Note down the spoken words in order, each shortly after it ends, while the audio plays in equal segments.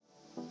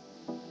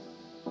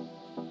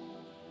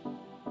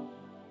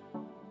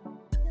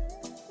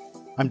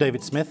I'm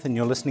David Smith, and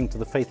you're listening to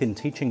the Faith in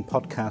Teaching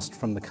podcast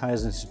from the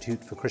Kairos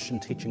Institute for Christian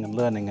Teaching and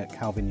Learning at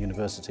Calvin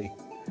University.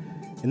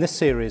 In this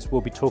series,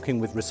 we'll be talking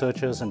with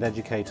researchers and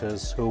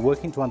educators who are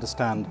working to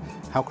understand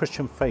how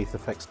Christian faith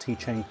affects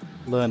teaching,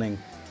 learning,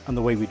 and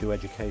the way we do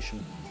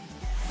education.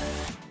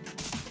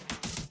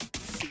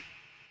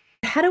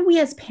 How do we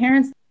as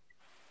parents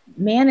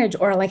manage,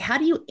 or how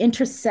do you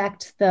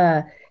intersect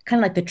the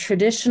kind of like the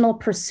traditional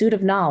pursuit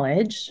of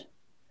knowledge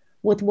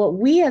with what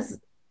we as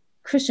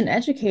Christian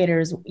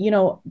educators,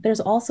 there's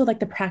also like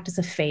the practice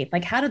of faith.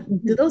 How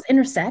do those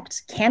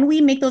intersect? Can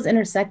we make those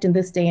intersect in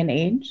this day and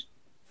age?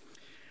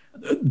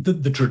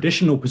 The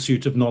traditional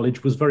pursuit of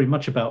knowledge was very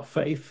much about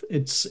faith.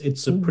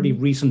 It's a pretty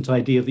recent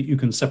idea that you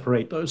can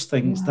separate those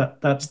things. Yeah.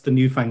 That's the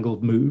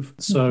newfangled move.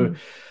 So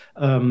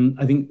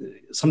I think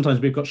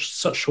sometimes we've got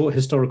such short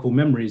historical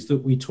memories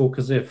that we talk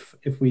as if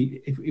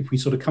we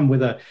sort of come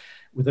with a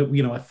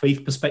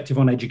faith perspective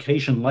on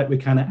education, like we're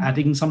kind of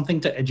adding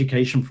something to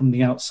education from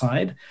the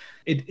outside.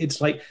 It's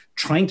like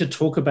trying to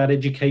talk about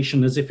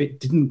education as if it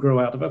didn't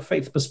grow out of a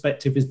faith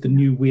perspective is the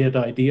new weird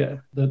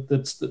idea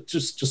that's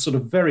just sort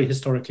of very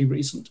historically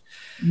recent.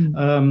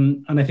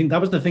 And I think that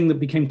was the thing that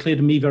became clear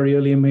to me very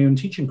early in my own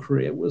teaching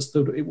career, was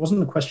that it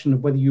wasn't a question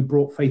of whether you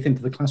brought faith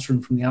into the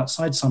classroom from the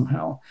outside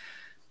somehow.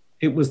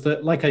 It was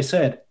that, like I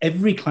said,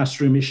 every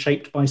classroom is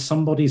shaped by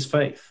somebody's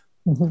faith.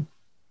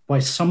 By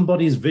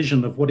somebody's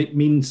vision of what it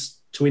means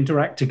to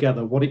interact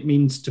together, what it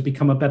means to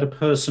become a better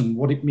person,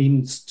 what it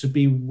means to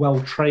be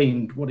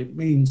well-trained, what it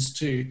means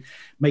to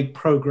make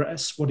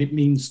progress, what it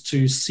means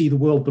to see the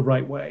world the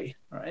right way,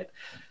 right?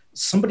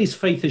 Somebody's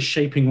faith is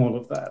shaping all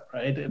of that,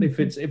 right? And if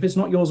it's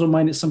not yours or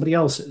mine, it's somebody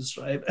else's,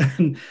 right?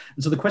 And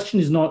so the question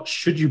is not,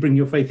 should you bring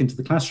your faith into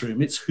the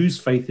classroom? It's whose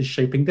faith is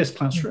shaping this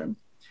classroom.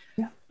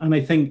 And I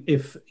think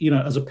if,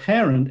 as a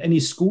parent, any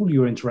school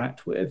you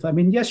interact with,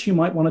 yes, you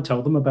might want to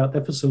tell them about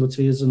their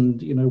facilities and,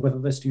 whether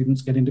their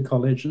students get into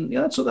college. And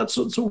that's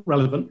all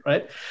relevant,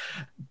 right?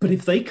 But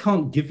if they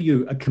can't give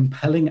you a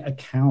compelling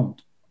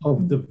account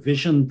of the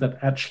vision that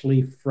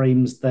actually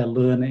frames their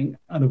learning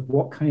and of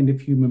what kind of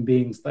human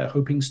beings they're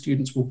hoping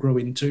students will grow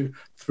into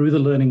through the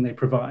learning they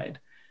provide,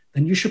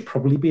 then you should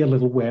probably be a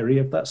little wary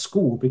of that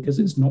school, because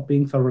it's not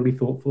being thoroughly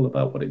thoughtful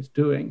about what it's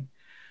doing.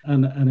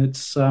 And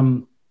it's...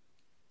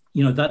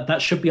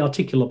 that should be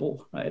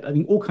articulable, right? I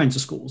think all kinds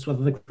of schools,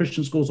 whether they're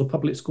Christian schools or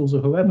public schools or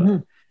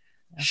whoever,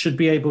 should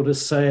be able to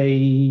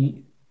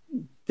say,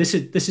 this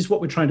is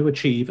what we're trying to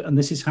achieve, and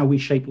this is how we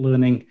shape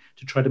learning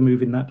to try to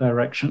move in that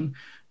direction,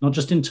 not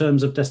just in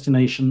terms of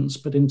destinations,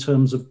 but in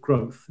terms of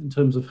growth, in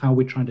terms of how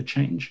we're trying to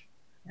change.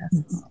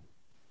 Yes.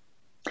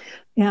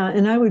 Yeah,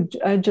 and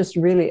I just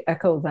really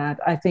echo that.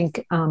 I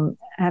think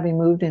having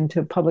moved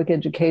into public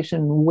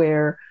education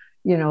where,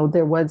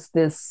 there was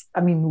this,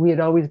 we had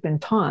always been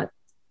taught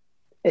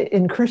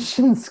in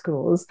Christian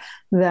schools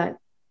that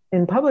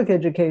in public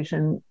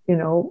education,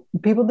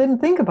 people didn't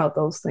think about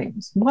those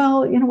things.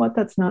 Well, you know what?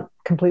 That's not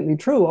completely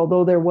true,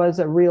 although there was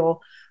a real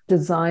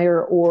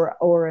desire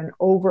or an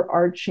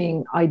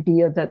overarching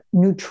idea that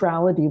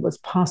neutrality was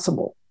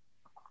possible,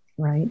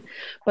 right?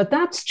 But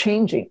that's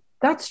changing.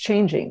 That's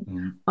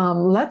changing.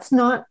 Let's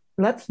not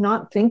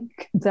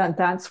think that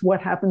that's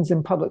what happens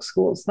in public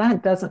schools.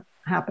 That doesn't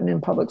happen in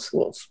public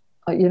schools.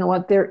 You know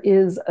what? There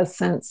is a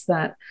sense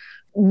that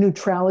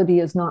neutrality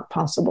is not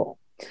possible,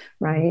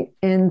 right?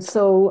 And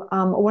so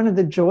one of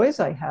the joys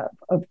I have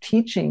of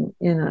teaching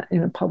in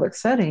a public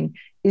setting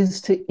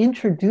is to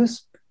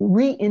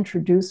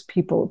reintroduce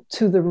people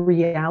to the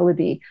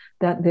reality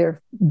that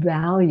their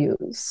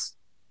values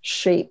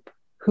shape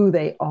who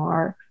they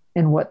are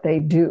and what they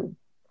do.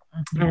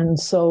 And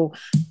so,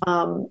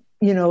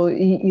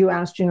 you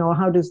asked,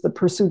 how does the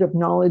pursuit of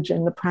knowledge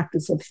and the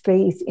practice of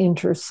faith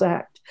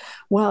intersect?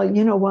 Well,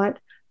 you know what?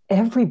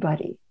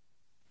 Everybody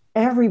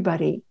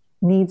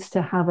needs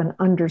to have an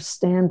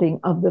understanding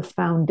of the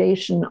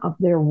foundation of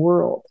their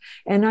world.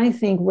 And I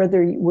think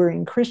whether we're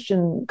in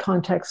Christian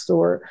context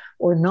or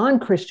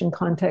non-Christian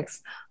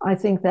context, I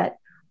think that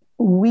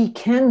we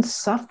can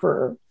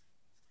suffer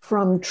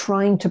from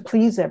trying to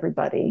please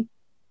everybody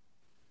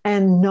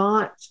and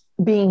not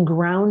being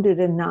grounded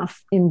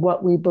enough in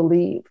what we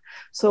believe.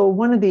 So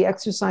one of the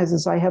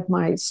exercises I have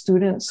my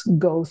students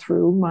go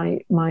through,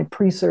 my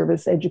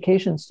pre-service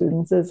education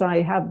students, is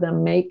I have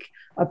them make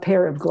a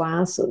pair of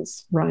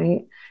glasses,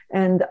 right?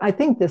 And I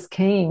think this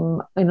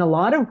came in a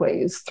lot of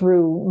ways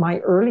through my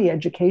early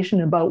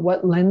education about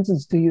what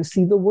lenses do you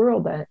see the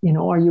world at?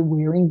 Are you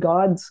wearing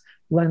God's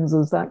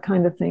lenses, that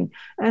kind of thing.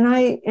 And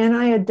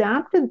I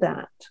adapted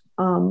that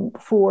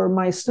for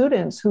my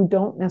students who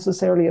don't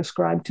necessarily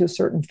ascribe to a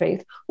certain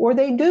faith, or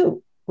they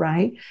do,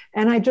 right?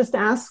 And I just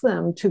asked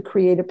them to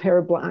create a pair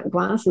of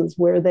glasses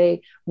where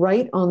they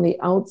write on the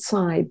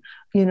outside,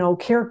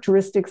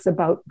 characteristics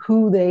about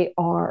who they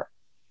are,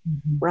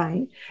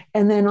 right?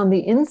 And then on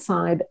the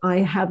inside, I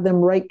have them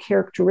write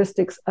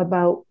characteristics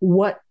about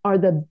what are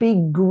the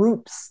big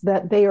groups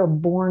that they are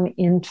born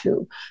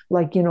into,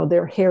 like,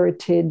 their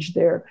heritage,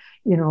 their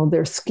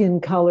skin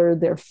color,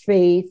 their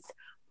faith,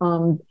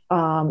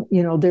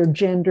 their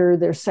gender,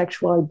 their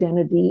sexual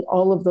identity,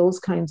 all of those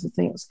kinds of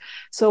things.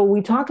 So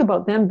we talk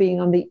about them being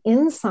on the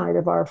inside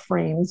of our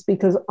frames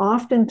because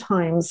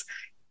oftentimes,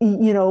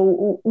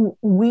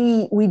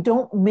 we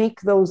don't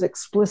make those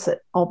explicit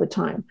all the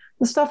time.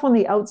 The stuff on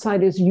the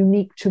outside is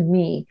unique to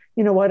me.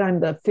 You know what? I'm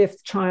the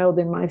fifth child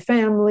in my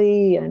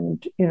family,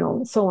 and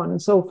so on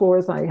and so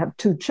forth. I have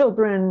 2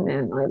 children,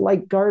 and I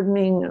like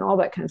gardening and all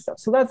that kind of stuff.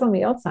 So that's on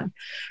the outside.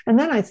 And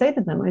then I say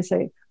to them,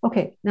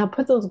 okay, now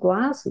put those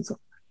glasses on.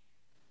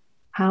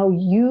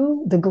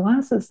 The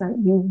glasses that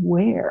you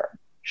wear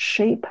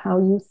shape how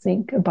you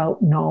think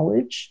about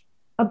knowledge,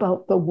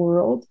 about the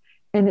world.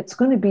 And it's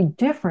going to be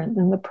different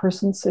than the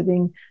person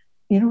sitting,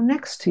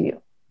 next to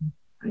you,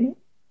 right?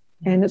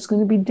 And it's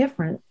going to be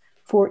different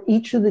for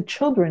each of the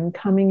children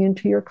coming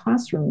into your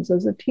classrooms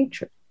as a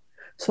teacher.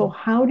 So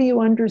how do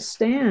you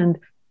understand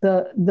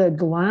the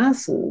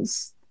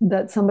glasses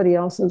that somebody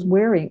else is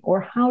wearing? Or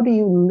how do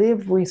you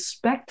live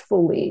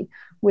respectfully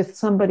with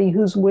somebody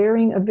who's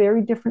wearing a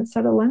very different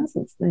set of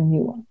lenses than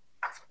you are?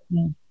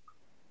 Yeah.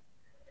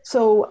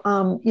 So,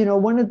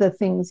 one of the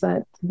things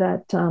that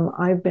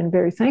I've been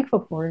very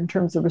thankful for in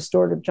terms of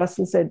restorative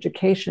justice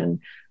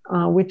education,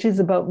 which is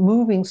about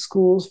moving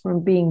schools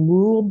from being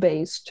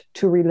rule-based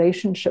to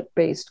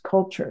relationship-based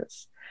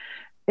cultures,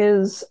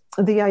 is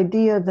the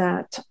idea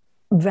that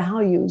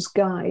values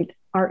guide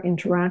our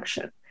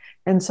interaction.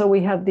 And so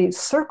we have these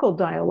circle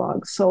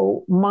dialogues.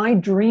 So my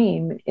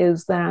dream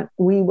is that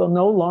we will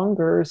no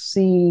longer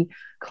see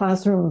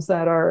classrooms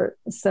that are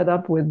set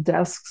up with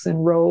desks in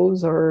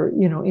rows or,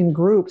 in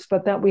groups,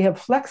 but that we have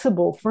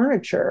flexible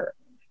furniture.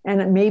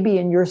 And maybe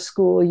in your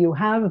school you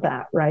have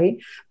that, right?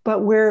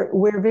 But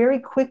where very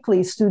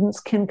quickly students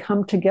can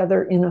come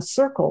together in a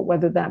circle,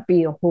 whether that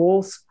be a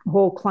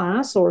whole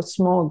class or a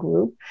small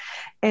group.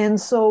 And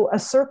so a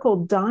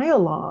circle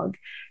dialogue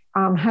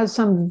has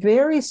some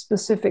very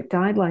specific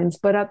guidelines,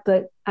 but at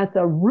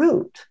the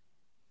root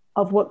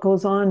of what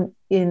goes on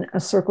in a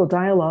circle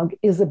dialogue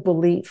is a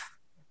belief.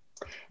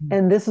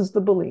 And this is the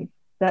belief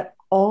that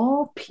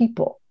all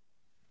people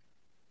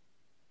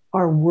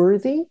are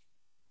worthy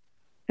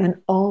and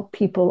all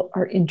people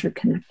are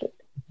interconnected.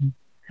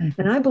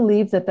 Mm-hmm. And I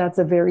believe that that's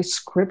a very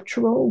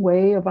scriptural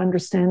way of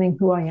understanding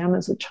who I am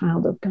as a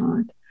child of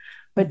God.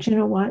 But you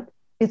know what?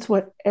 It's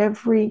what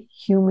every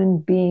human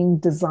being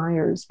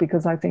desires,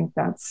 because I think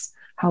that's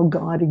how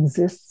God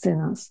exists in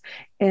us.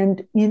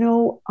 And,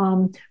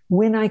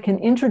 when I can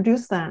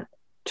introduce that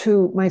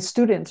to my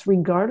students,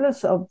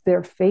 regardless of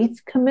their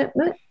faith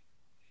commitment,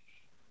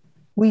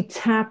 we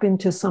tap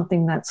into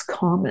something that's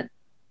common.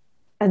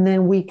 And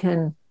then we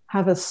can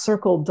have a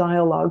circle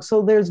dialogue.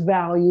 So there's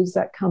values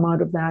that come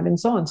out of that and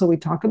so on. So we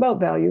talk about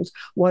values.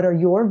 What are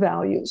your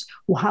values?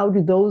 Well, how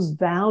are those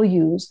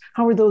values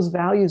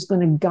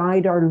going to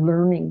guide our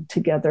learning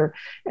together?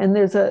 And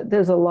there's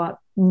a lot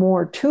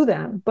more to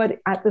that, but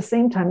at the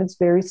same time, it's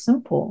very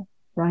simple,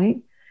 right?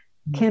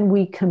 Mm-hmm. Can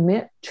we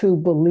commit to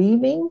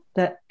believing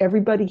that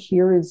everybody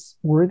here is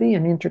worthy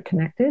and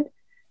interconnected?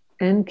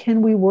 And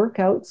can we work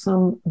out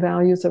some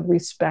values of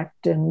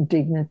respect and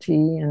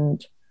dignity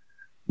and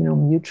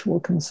mutual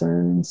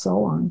concern and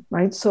so on,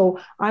 right? So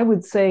I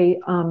would say,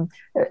 the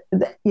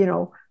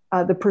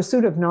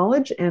pursuit of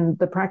knowledge and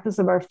the practice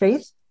of our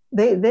faith,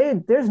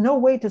 there's no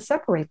way to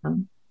separate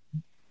them.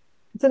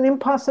 It's an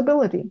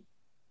impossibility.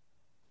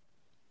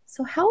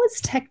 So how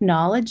is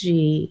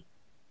technology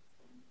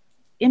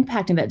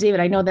impacting that?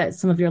 David, I know that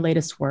some of your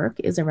latest work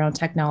is around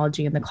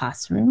technology in the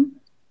classroom,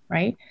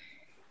 right?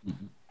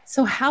 Mm-hmm.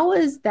 So how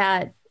is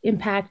that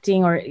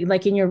impacting, or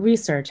like in your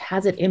research,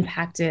 has it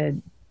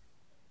impacted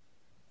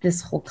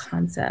this whole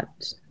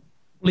concept?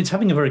 Well, it's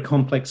having a very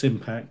complex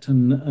impact.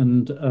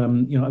 And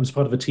I was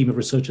part of a team of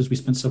researchers. We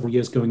spent several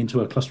years going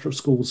into a cluster of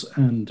schools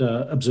and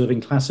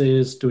observing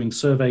classes, doing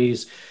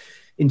surveys,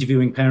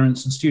 interviewing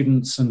parents and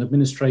students and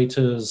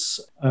administrators,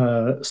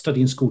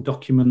 studying school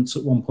documents.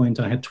 At one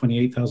point, I had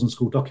 28,000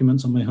 school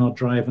documents on my hard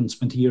drive and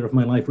spent a year of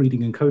my life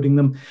reading and coding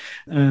them,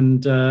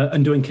 and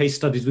doing case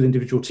studies with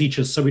individual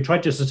teachers. So we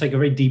tried just to take a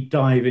very deep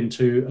dive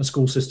into a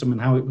school system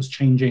and how it was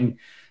changing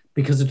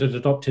because it had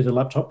adopted a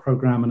laptop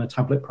program and a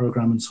tablet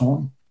program and so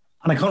on.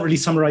 And I can't really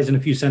summarize in a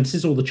few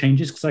sentences all the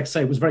changes because, like I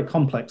say, it was very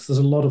complex. There's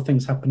a lot of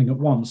things happening at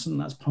once, and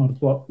that's part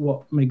of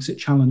what makes it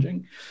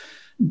challenging.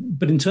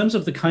 But in terms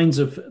of the kinds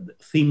of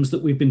themes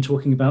that we've been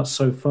talking about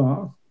so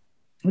far,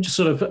 just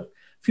sort of a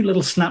few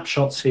little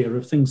snapshots here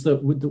of things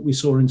that we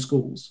saw in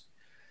schools.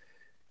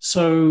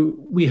 So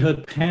we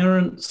heard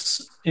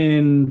parents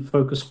in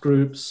focus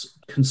groups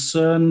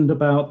concerned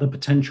about the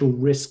potential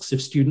risks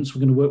if students were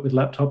going to work with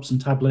laptops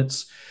and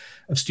tablets,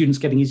 of students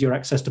getting easier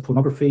access to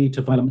pornography,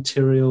 to violent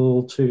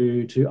material,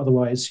 to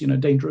otherwise,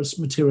 dangerous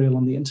material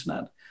on the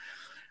internet.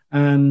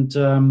 And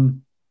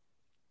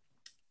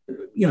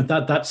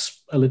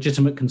that's a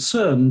legitimate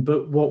concern,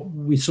 but what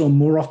we saw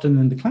more often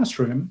in the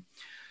classroom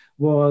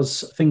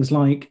was things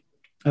like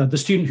the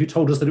student who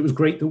told us that it was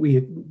great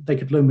that they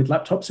could learn with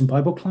laptops in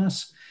Bible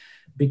class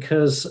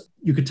because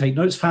you could take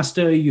notes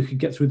faster, you could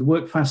get through the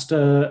work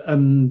faster,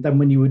 and then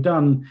when you were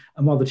done,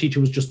 and while the teacher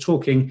was just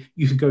talking,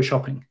 you could go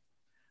shopping.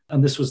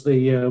 And this was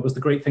the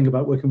great thing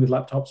about working with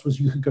laptops, was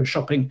you could go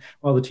shopping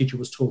while the teacher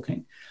was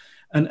talking.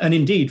 And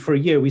indeed, for a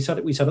year, we sat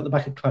at the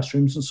back of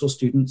classrooms and saw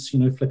students,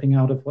 flipping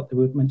out of what they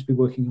were meant to be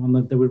working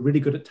on. They were really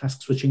good at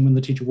task switching when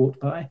the teacher walked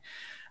by,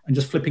 and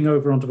just flipping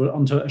over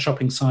onto a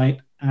shopping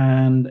site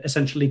and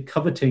essentially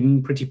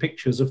coveting pretty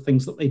pictures of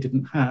things that they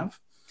didn't have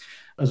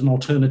as an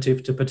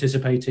alternative to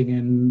participating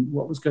in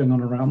what was going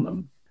on around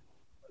them.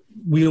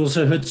 We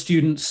also heard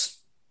students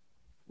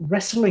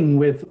wrestling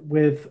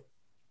with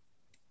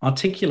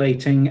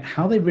articulating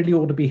how they really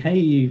ought to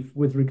behave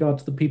with regard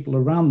to the people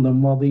around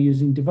them while they're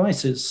using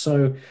devices.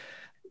 So,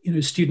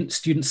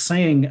 students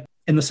saying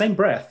in the same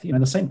breath,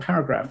 in the same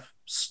paragraph,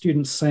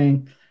 students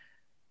saying,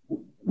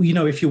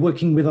 if you're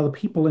working with other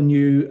people and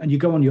you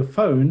go on your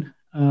phone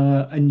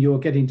and you're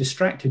getting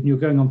distracted and you're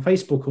going on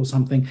Facebook or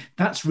something,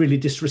 that's really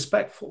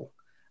disrespectful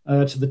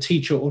to the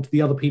teacher or to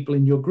the other people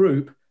in your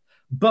group.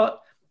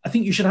 But I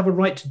think you should have a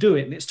right to do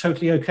it, and it's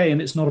totally okay,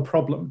 and it's not a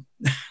problem.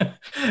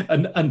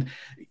 and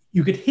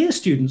you could hear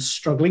students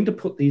struggling to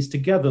put these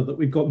together, that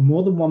we've got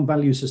more than one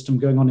value system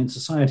going on in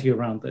society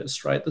around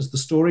this, right? There's the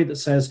story that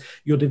says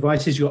your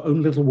device is your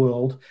own little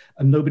world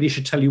and nobody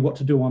should tell you what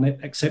to do on it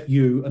except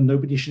you, and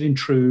nobody should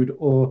intrude,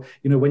 or,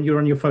 when you're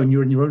on your phone,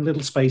 you're in your own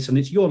little space and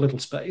it's your little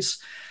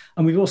space.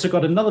 And we've also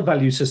got another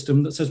value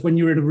system that says when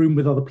you're in a room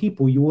with other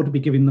people, you ought to be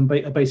giving them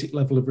a basic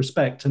level of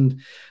respect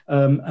and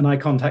eye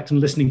contact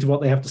and listening to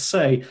what they have to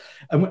say.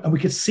 And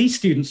we could see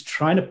students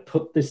trying to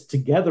put this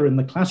together in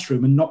the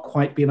classroom and not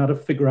quite being able to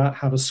figure out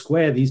how to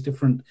square these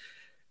different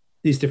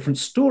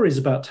stories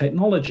about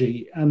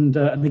technology, and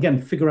again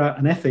figure out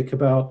an ethic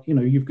about,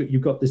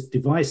 you've got this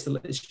device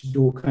that lets you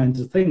do all kinds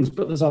of things,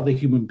 but there's other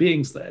human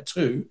beings there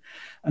too,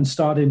 and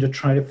starting to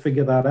try to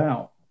figure that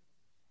out.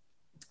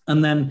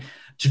 And then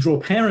to draw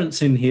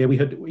parents in here, we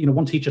had,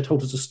 one teacher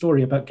told us a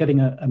story about getting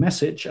a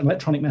message, an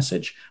electronic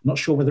message, I'm not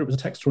sure whether it was a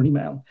text or an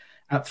email,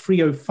 at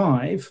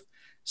 3:05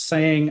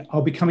 saying,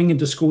 I'll be coming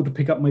into school to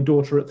pick up my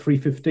daughter at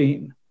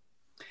 3:15.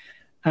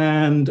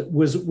 And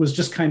was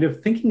just kind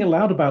of thinking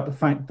aloud about the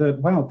fact that,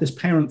 wow, this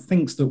parent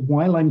thinks that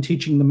while I'm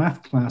teaching the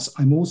math class,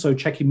 I'm also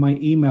checking my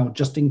email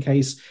just in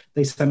case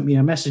they sent me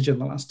a message in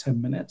the last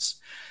 10 minutes.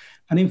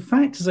 And in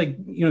fact, as I,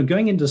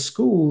 going into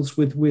schools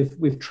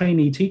with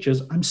trainee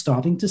teachers, I'm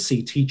starting to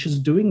see teachers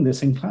doing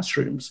this in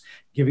classrooms,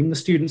 giving the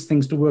students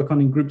things to work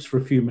on in groups for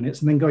a few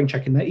minutes and then going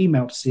checking their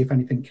email to see if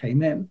anything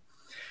came in.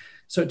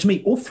 So to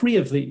me, all three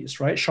of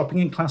these, right, shopping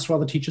in class while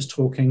the teacher's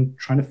talking,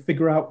 trying to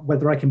figure out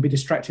whether I can be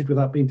distracted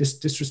without being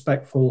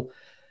disrespectful,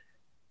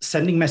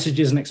 sending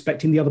messages and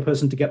expecting the other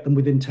person to get them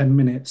within 10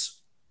 minutes,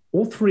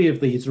 all three of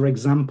these are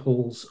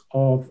examples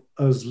of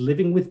us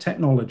living with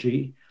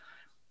technology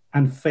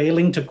and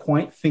failing to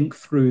quite think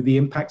through the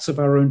impacts of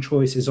our own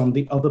choices on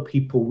the other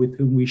people with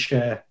whom we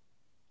share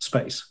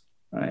space,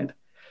 right?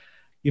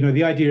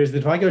 The idea is that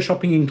if I go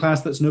shopping in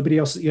class, that's nobody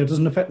else,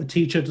 doesn't affect the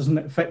teacher, doesn't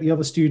affect the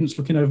other students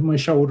looking over my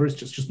shoulder, it's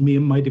just me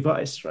and my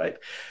device, right?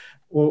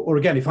 Or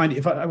again, if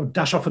I would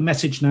dash off a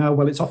message now,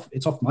 well, it's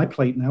off my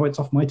plate now, it's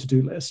off my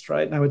to-do list,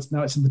 right? Now it's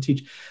in the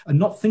teacher. And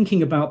not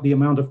thinking about the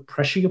amount of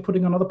pressure you're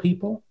putting on other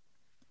people,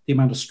 the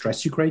amount of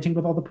stress you're creating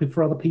for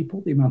other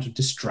people, the amount of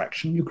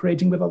distraction you're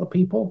creating with other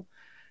people,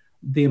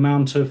 the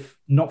amount of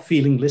not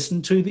feeling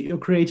listened to that you're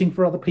creating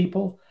for other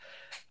people.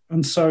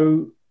 And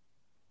so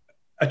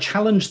a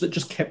challenge that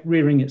just kept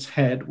rearing its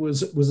head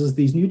was as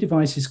these new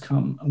devices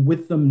come, and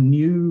with them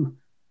new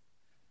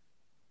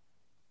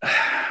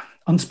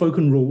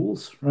unspoken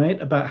rules, right,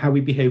 about how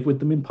we behave with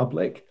them in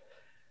public.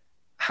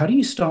 How do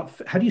you start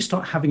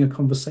having a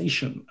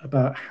conversation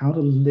about how to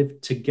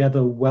live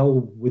together well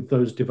with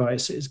those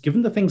devices,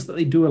 given the things that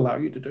they do allow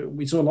you to do?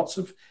 We saw lots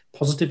of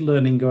positive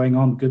learning going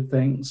on, good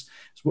things.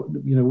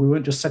 We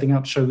weren't just setting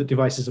out to show that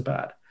devices are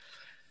bad.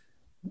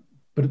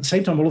 But at the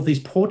same time, all of these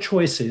poor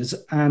choices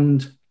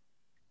and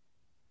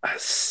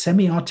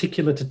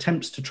semi-articulate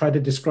attempts to try to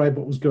describe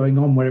what was going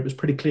on, where it was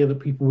pretty clear that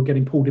people were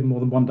getting pulled in more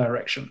than one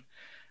direction.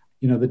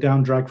 The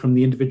down drag from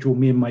the individual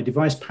me and my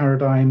device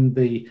paradigm,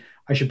 the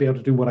I should be able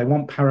to do what I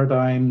want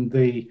paradigm,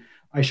 the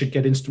I should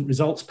get instant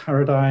results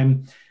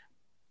paradigm,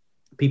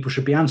 people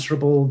should be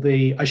answerable,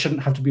 the I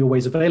shouldn't have to be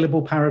always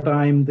available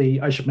paradigm,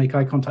 the I should make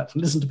eye contact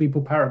and listen to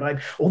people paradigm.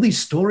 All these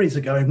stories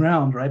are going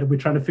around, right? And we're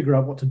trying to figure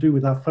out what to do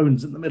with our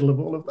phones in the middle of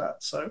all of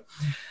that. So,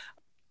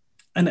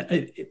 and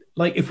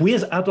if we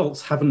as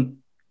adults haven't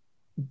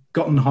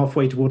gotten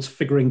halfway towards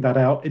figuring that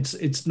out,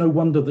 it's no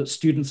wonder that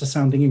students are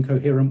sounding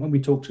incoherent when we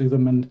talk to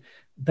them and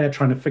they're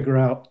trying to figure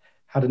out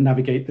how to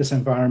navigate this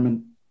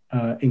environment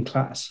in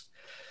class.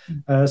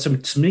 So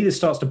to me, this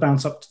starts to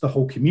bounce up to the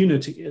whole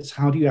community, is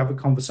how do you have a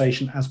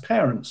conversation as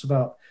parents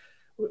about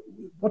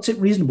what's it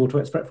reasonable to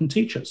expect from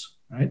teachers,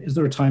 right? Is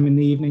there a time in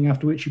the evening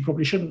after which you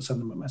probably shouldn't send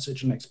them a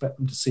message and expect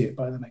them to see it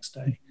by the next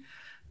day?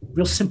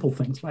 Real simple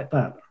things like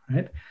that,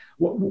 right?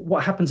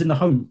 What happens in the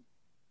home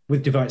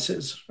with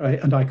devices,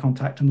 right? And eye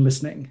contact and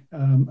listening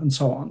and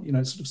so on,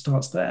 it sort of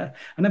starts there.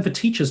 And then for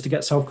teachers to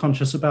get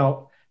self-conscious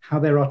about how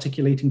they're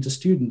articulating to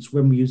students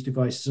when we use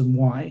devices and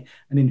why,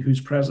 and in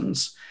whose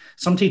presence.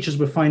 Some teachers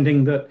were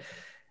finding that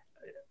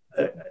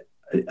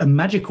a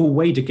magical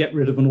way to get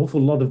rid of an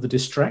awful lot of the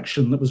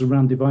distraction that was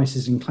around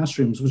devices in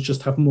classrooms was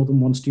just have more than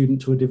one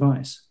student to a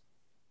device.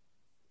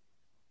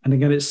 And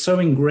again, it's so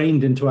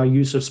ingrained into our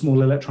use of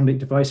small electronic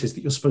devices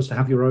that you're supposed to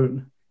have your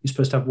own. You're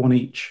supposed to have one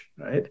each,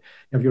 right?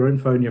 You have your own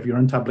phone, you have your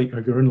own tablet, you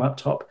have your own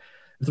laptop.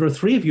 If there are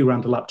three of you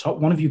around a laptop,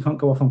 one of you can't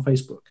go off on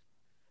Facebook.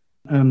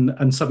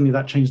 And suddenly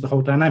that changed the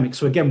whole dynamic.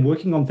 So again,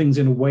 working on things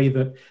in a way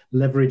that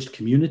leveraged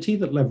community,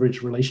 that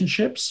leveraged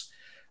relationships,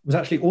 was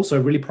actually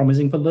also really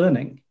promising for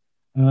learning,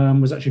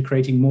 was actually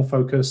creating more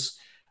focus,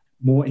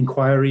 more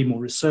inquiry, more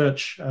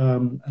research,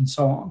 and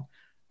so on.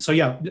 So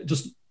yeah,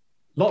 just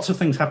lots of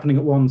things happening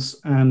at once.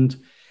 And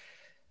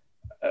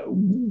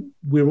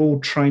we're all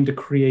trying to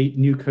create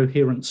new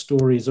coherent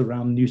stories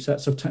around new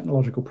sets of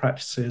technological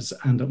practices,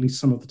 and at least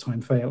some of the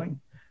time failing.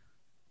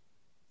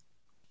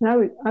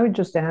 And I would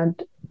just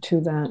add to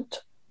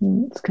that,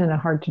 it's kind of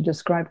hard to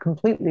describe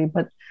completely,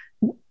 but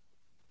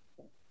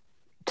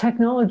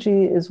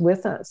technology is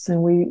with us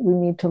and we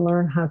need to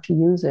learn how to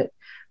use it.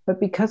 But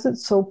because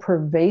it's so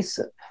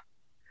pervasive,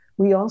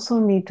 we also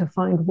need to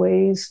find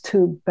ways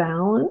to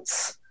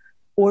balance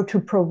or to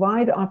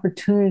provide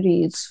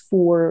opportunities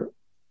for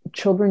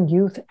children,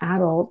 youth,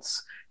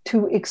 adults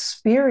to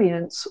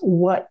experience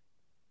what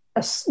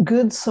a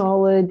good,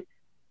 solid,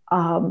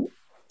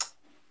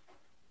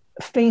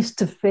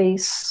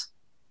 face-to-face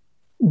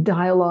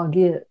dialogue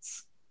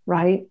is,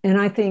 right? And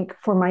I think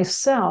for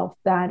myself,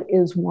 that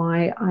is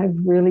why I've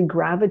really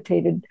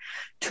gravitated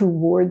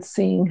towards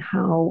seeing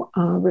how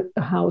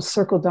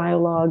circle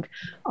dialogue,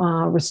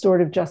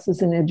 restorative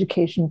justice in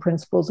education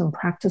principles and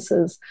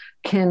practices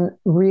can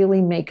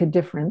really make a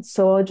difference.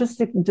 So I'll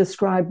just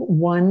describe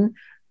one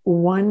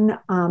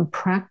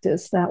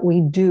practice that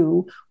we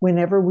do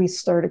whenever we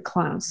start a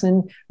class.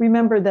 And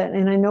remember that,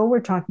 and I know we're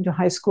talking to a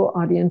high school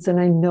audience, and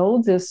I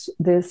know this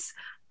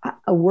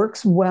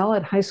works well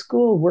at high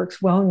school,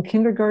 works well in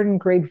kindergarten,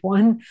 grade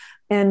 1,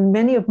 and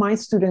many of my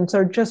students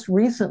are just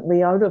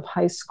recently out of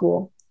high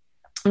school.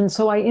 And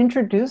so I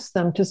introduced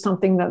them to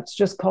something that's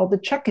just called the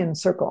check-in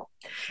circle.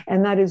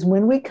 And that is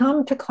when we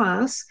come to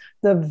class,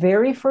 the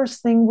very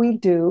first thing we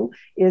do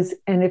is,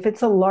 and if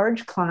it's a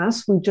large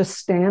class, we just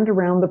stand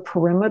around the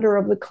perimeter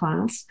of the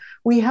class.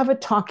 We have a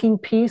talking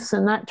piece,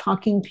 and that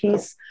talking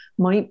piece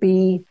might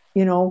be,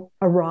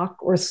 a rock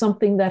or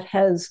something that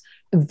has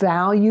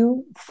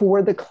value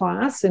for the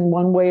class in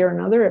one way or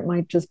another. It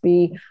might just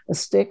be a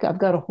stick. I've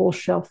got a whole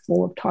shelf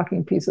full of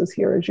talking pieces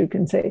here, as you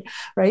can see,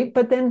 right?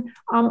 But then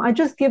I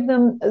just give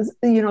them,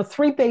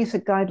 3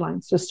 basic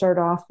guidelines to start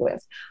off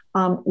with.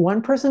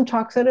 One person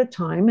talks at a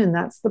time, and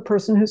that's the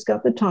person who's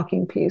got the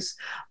talking piece.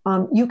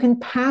 You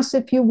can pass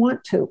if you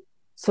want to,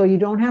 so you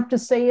don't have to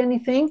say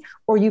anything,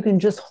 or you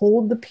can just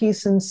hold the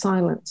piece in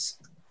silence.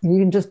 You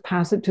can just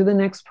pass it to the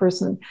next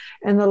person.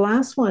 And the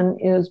last one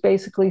is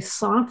basically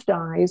soft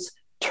eyes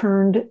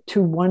turned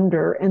to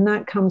wonder. And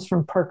that comes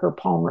from Parker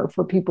Palmer,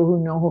 for people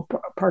who know who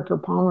Parker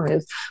Palmer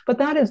is. But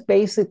that is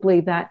basically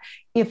that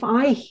if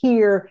I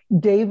hear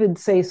David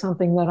say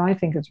something that I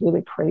think is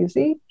really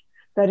crazy,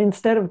 that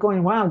instead of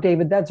going, wow,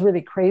 David, that's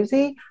really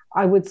crazy,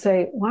 I would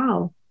say,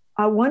 wow,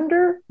 I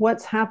wonder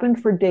what's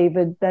happened for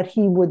David that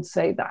he would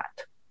say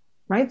that,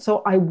 right?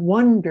 So I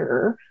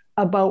wonder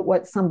about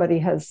what somebody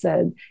has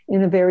said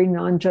in a very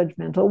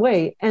non-judgmental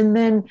way. And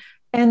then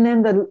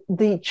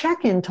the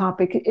check-in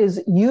topic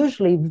is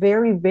usually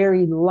very,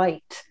 very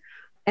light.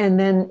 And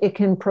then it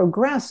can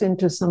progress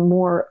into some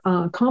more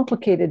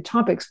complicated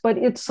topics, but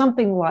it's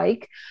something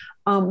like,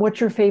 what's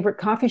your favorite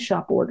coffee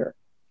shop order?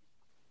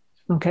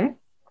 Okay.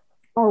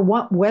 Or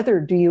what weather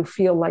do you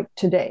feel like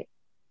today?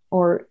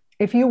 Or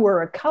if you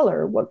were a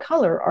color, what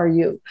color are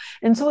you?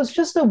 And so it's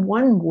just a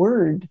one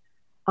word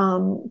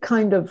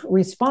kind of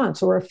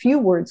response, or a few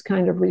words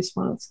kind of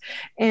response.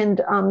 And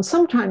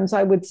sometimes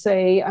I would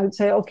say,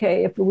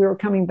 okay, if we were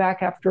coming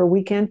back after a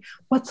weekend,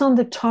 what's on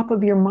the top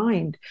of your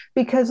mind?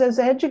 Because as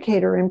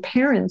educator and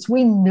parents,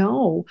 we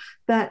know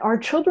that our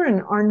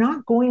children are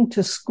not going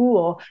to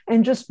school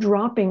and just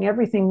dropping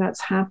everything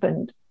that's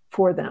happened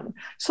for them.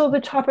 So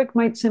the topic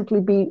might simply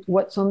be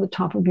what's on the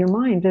top of your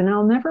mind. And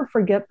I'll never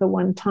forget the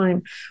one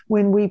time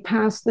when we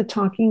passed the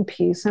talking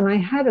piece, and I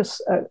had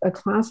a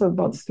class of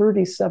about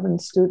 37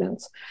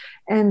 students.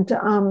 And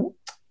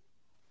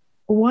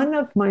one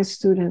of my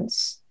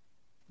students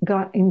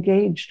got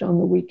engaged on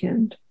the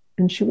weekend,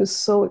 and she was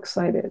so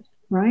excited,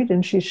 right?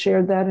 And she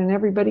shared that, and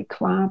everybody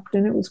clapped,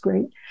 and it was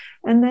great.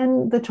 And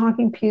then the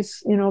talking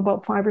piece,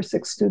 about 5 or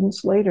 6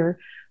 students later,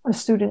 a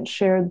student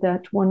shared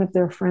that one of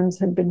their friends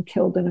had been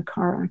killed in a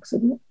car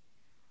accident.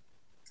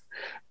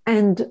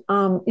 And,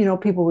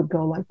 people would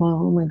go like, well,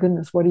 oh my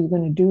goodness, what are you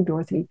going to do,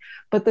 Dorothy?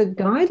 But the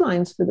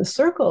guidelines for the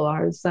circle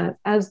are is that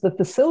as the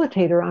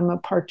facilitator, I'm a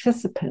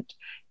participant,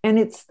 and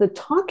it's the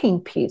talking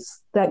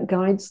piece that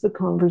guides the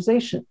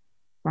conversation,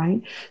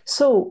 right?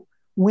 So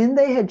when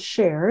they had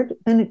shared,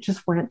 then it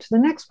just went to the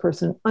next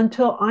person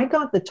until I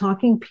got the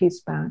talking piece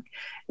back.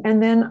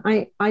 And then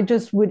I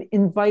just would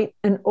invite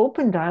an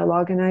open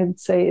dialogue, and I'd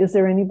say, is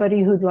there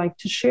anybody who'd like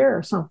to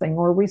share something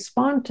or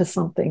respond to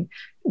something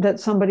that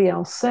somebody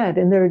else said?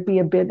 And there would be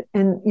a bit,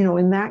 and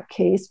in that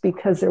case,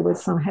 because there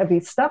was some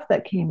heavy stuff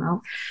that came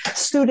out,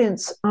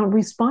 students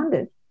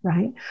responded,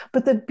 right?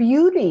 But the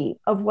beauty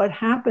of what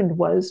happened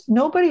was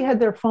nobody had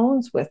their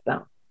phones with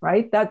them.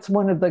 Right? That's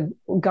one of the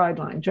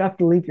guidelines. You have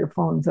to leave your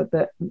phones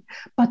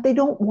but they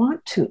don't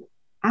want to.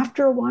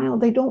 After a while,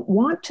 they don't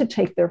want to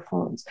take their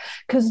phones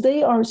because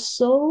they are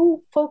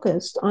so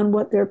focused on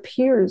what their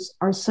peers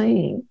are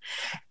saying.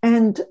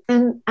 And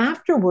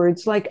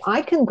afterwards, like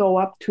I can go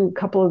up to a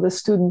couple of the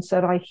students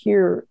that I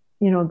hear,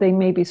 they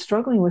may be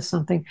struggling with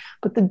something,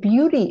 but the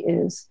beauty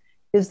is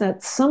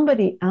that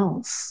somebody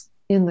else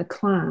in the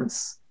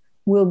class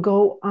will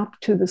go up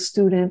to the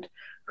student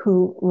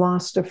who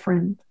lost a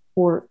friend,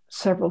 or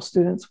several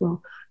students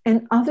will,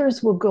 and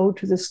others will go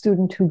to the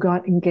student who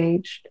got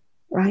engaged,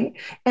 right?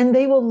 And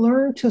they will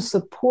learn to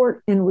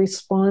support and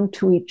respond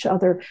to each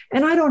other.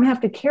 And I don't have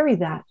to carry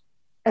that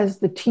as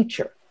the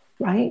teacher,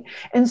 right?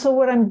 And so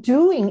what I'm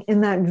doing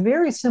in that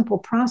very simple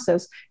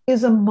process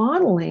is a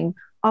modeling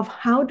of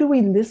how do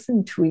we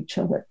listen to each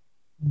other?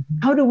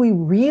 How do we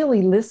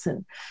really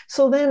listen?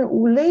 So then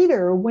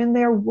later, when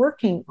they're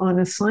working on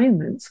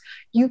assignments,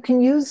 you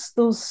can use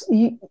those,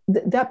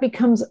 that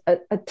becomes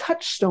a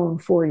touchstone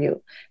for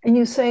you. And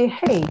you say,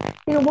 hey,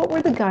 what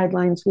were the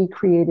guidelines we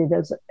created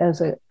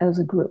as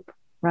a group?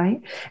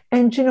 Right.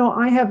 And,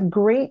 I have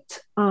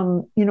great,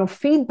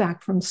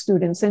 feedback from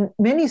students, and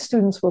many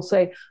students will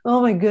say,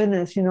 oh my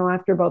goodness,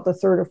 after about the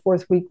third or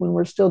fourth week, when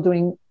we're still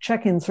doing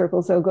check-in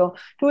circles, they'll go,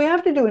 do we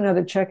have to do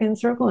another check-in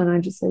circle? And I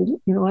just say,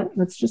 you know what,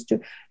 let's just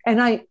do,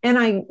 and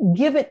I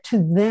give it to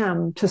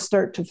them to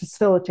start to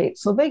facilitate.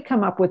 So they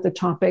come up with the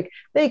topic,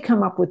 they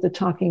come up with the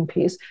talking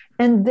piece,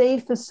 and they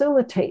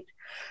facilitate.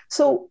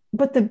 So,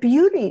 but the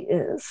beauty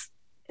is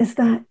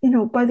that,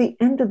 by the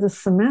end of the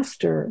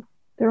semester,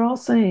 they're all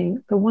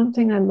saying the one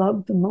thing I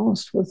loved the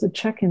most was the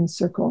check-in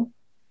circle.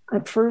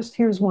 At first,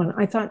 here's one.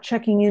 I thought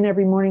checking in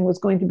every morning was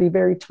going to be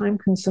very time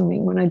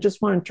consuming when I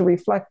just wanted to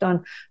reflect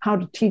on how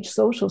to teach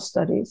social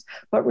studies.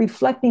 But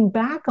reflecting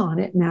back on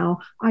it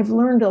now, I've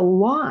learned a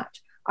lot.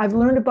 I've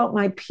learned about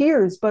my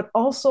peers, but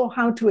also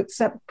how to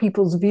accept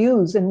people's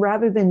views. And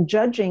rather than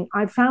judging,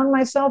 I found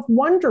myself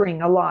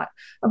wondering a lot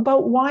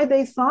about why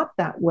they thought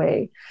that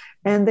way.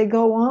 And they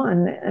go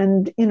on.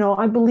 And,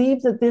 I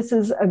believe that this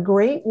is a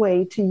great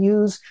way to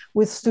use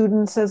with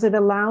students, as it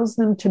allows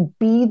them to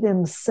be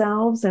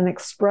themselves and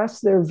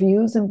express their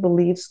views and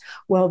beliefs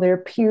while their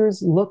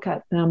peers look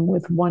at them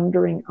with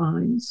wondering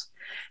eyes.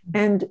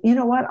 And you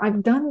know what?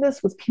 I've done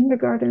this with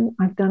kindergarten.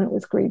 I've done it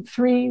with grade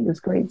 3,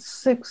 with grade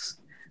 6,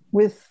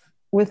 with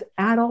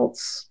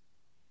adults.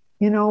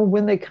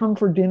 When they come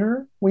for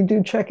dinner, we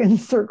do check-in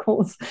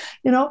circles,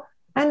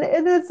 And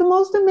it's the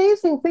most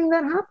amazing thing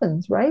that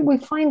happens, right? We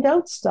find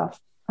out stuff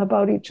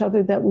about each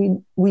other that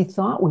we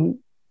thought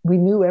we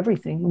knew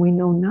everything, and we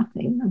know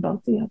nothing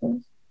about the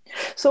others.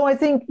 So I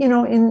think,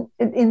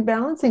 in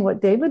balancing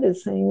what David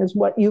is saying is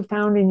what you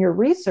found in your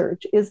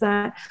research is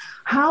that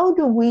how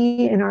do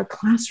we in our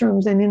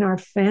classrooms and in our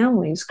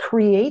families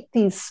create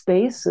these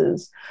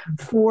spaces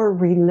for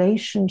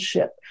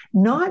relationship,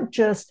 not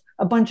just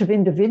a bunch of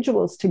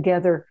individuals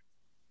together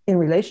in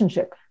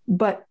relationship,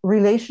 but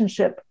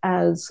relationship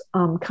as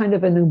kind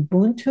of an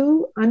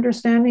Ubuntu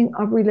understanding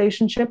of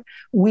relationship.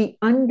 We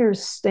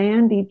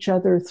understand each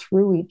other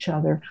through each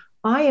other.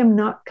 I am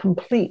not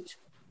complete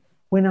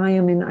when I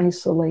am in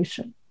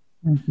isolation.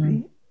 Mm-hmm.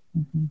 Right?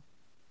 Mm-hmm.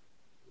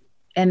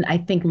 And I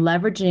think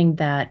leveraging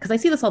that, because I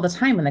see this all the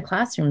time in the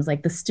classrooms,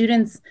 like the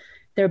students,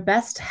 their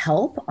best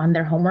help on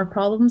their homework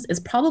problems is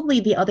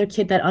probably the other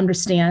kid that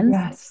understands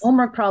the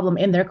homework problem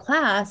in their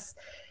class,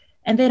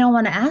 and they don't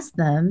want to ask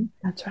them.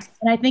 That's right.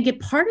 And I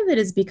think part of it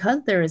is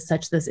because there is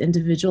such this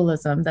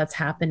individualism that's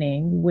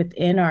happening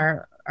within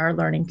our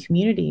learning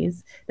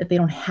communities, that they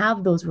don't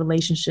have those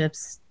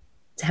relationships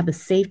to have the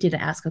safety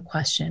to ask a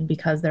question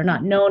because they're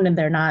not known and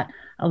they're not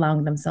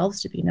allowing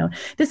themselves to be known.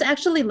 This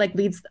actually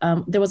leads,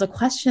 there was a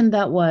question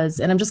that was,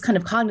 and I'm just kind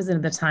of cognizant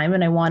of the time,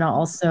 and I want to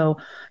also,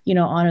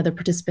 honor the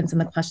participants and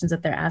the questions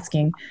that they're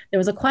asking. There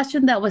was a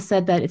question that was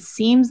said that it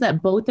seems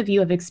that both of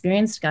you have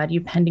experienced, God,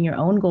 you pending your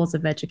own goals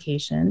of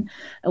education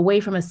away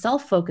from a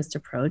self-focused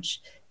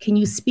approach. Can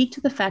you speak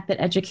to the fact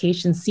that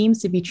education seems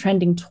to be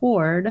trending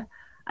toward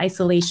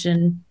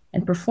isolation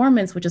and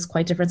performance, which is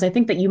quite different? So I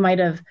think that you might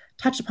have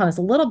touched upon this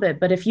a little bit,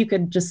 but if you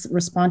could just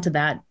respond to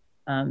that,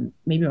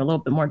 maybe a little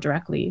bit more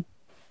directly.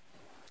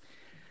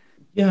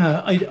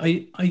 Yeah,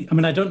 I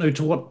mean, I don't know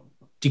to what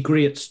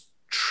degree it's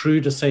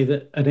true to say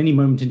that at any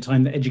moment in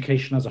time that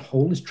education as a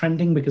whole is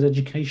trending, because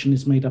education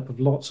is made up of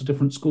lots of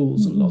different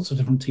schools and lots of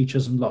different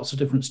teachers and lots of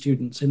different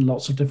students in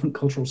lots of different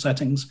cultural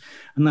settings,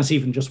 and that's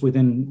even just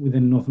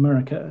within North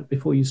America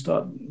before you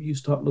start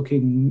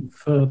looking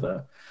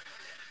further.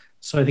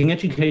 So I think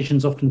education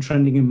is often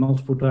trending in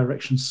multiple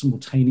directions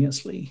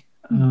simultaneously.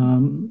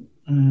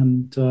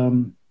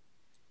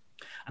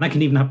 And that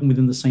can even happen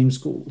within the same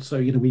school. So,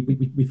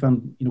 we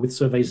found, with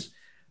surveys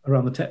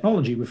around the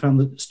technology, we found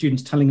that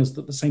students telling us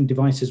that the same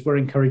devices were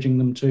encouraging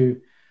them to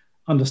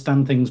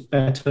understand things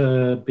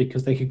better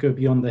because they could go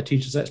beyond their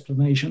teacher's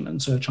explanation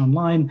and search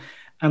online,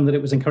 and that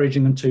it was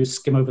encouraging them to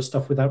skim over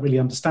stuff without really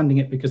understanding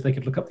it because they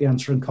could look up the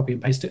answer and copy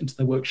and paste it into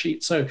their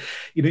worksheet. So,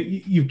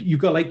 you've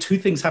got like two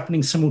things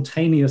happening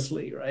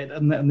simultaneously, right?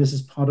 And this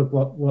is part of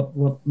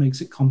what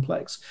makes it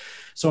complex.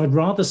 So I'd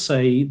rather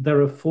say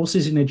there are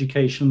forces in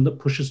education that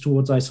push us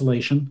towards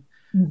isolation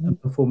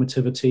and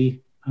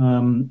performativity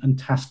and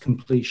task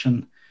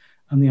completion,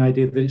 and the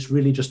idea that it's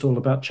really just all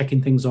about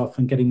checking things off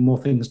and getting more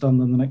things done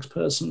than the next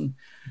person,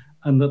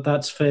 and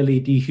that's fairly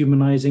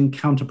dehumanizing,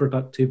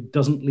 counterproductive,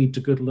 doesn't lead to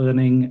good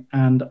learning,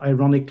 and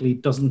ironically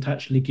doesn't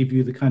actually give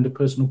you the kind of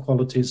personal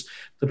qualities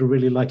that are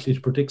really likely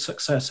to predict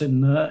success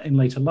in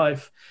later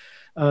life.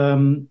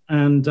 And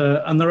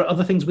there are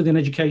other things within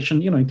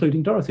education,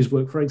 including Dorothy's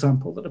work, for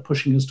example, that are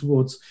pushing us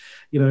towards,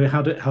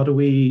 how do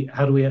we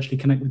actually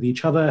connect with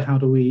each other? How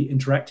do we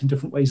interact in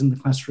different ways in the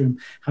classroom?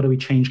 How do we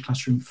change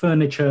classroom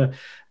furniture?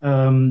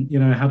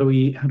 How do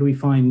we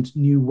find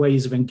new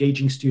ways of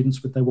engaging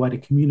students with their wider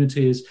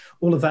communities?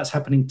 All of that's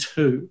happening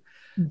too.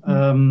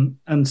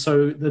 And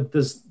so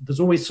there's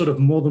always sort of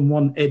more than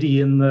one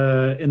eddy in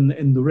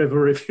the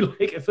river, if you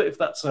like, if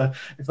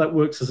that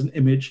works as an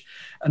image.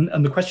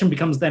 And the question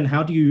becomes then,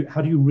 how do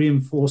you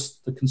reinforce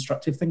the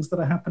constructive things that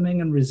are happening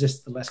and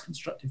resist the less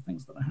constructive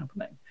things that are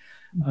happening,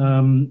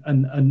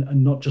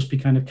 and not just be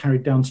kind of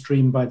carried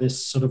downstream by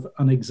this sort of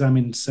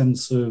unexamined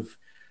sense of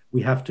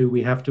we have to,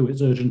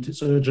 it's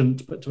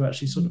urgent, but to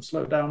actually sort of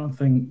slow down and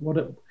think, what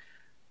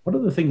are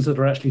the things that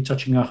are actually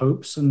touching our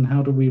hopes, and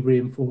how do we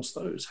reinforce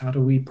those? How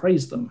do we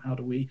praise them? How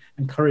do we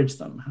encourage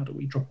them? How do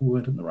we drop a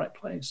word in the right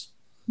place?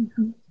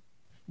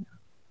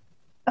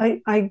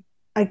 I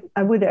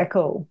would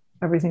echo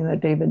everything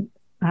that David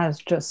has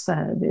just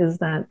said, is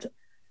that,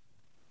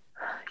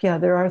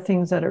 there are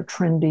things that are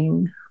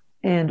trending,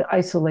 and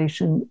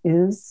isolation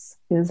is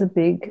a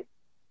big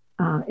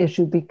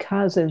issue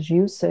because, as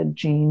you said,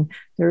 Jean,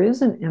 there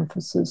is an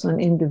emphasis on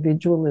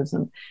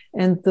individualism.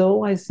 And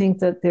though I think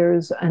that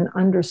there's an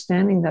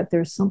understanding that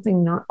there's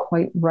something not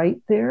quite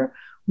right there,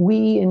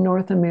 we in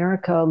North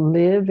America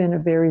live in a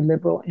very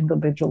liberal,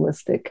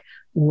 individualistic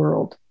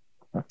world.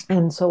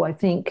 And so I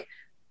think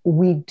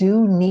we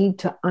do need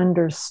to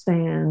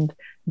understand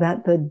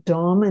that the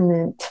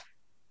dominant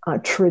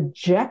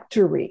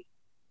trajectory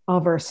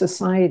of our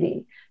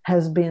society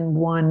has been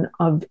one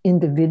of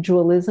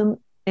individualism.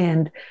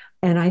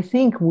 And I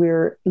think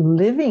we're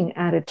living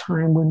at a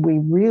time when we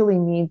really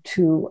need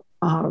to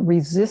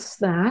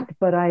resist that.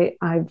 But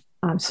I've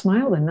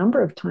smiled a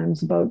number of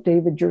times about,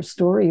 David, your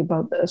story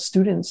about the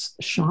students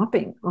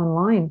shopping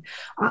online.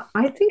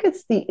 I think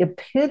it's the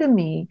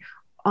epitome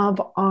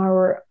of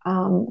our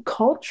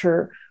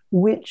culture,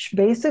 which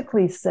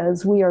basically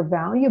says we are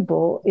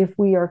valuable if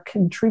we are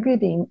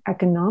contributing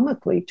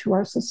economically to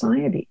our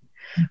society,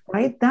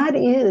 right? That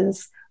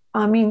is,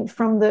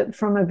 from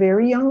a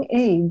very young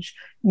age,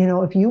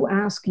 if you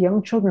ask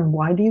young children,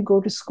 why do you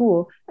go to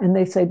school? And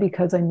they say,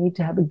 because I need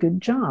to have a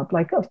good job.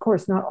 Like, of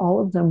course, not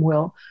all of them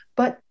will,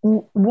 but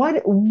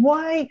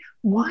why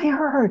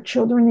are our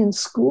children in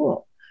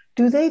school?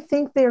 Do they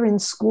think they're in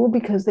school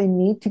because they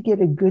need to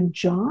get a good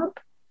job?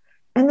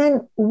 And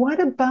then what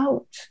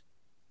about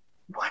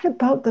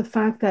the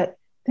fact that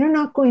they're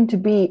not going to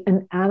be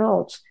an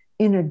adult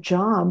in a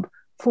job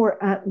for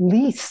at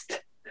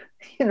least,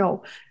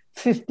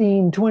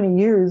 15, 20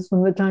 years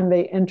from the time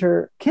they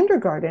enter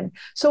kindergarten.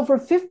 So for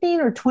 15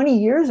 or 20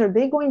 years, are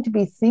they going to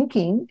be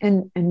thinking,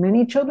 and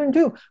many children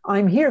do,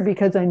 I'm here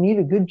because I need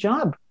a good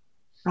job,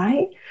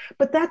 right?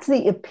 But that's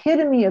the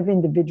epitome of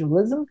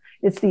individualism.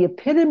 It's the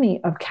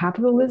epitome of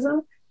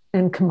capitalism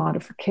and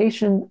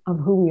commodification of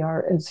who we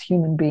are as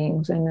human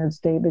beings. And as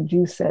David,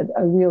 you said,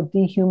 a real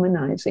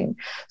dehumanizing.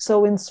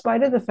 So in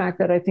spite of the fact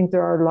that I think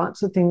there are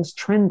lots of things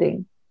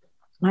trending,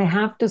 I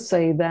have to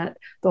say that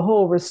the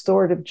whole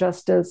restorative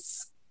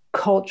justice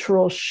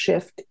cultural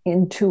shift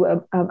into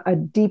a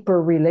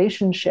deeper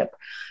relationship,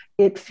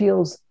 it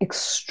feels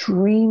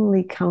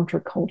extremely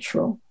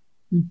countercultural.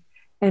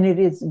 And it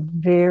is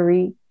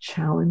very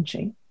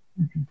challenging.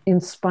 In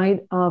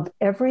spite of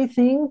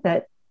everything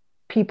that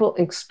people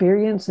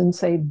experience and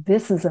say,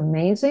 this is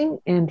amazing.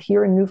 And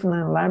here in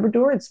Newfoundland and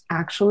Labrador, it's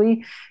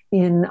actually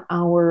in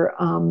our,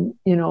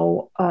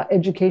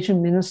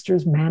 education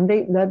minister's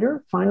mandate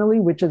letter, finally,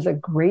 which is a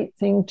great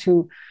thing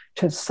to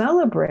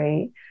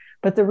celebrate.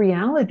 But the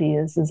reality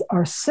is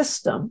our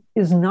system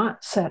is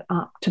not set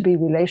up to be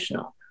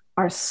relational.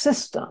 Our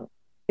system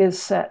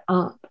is set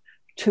up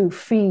to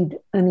feed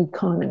an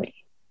economy.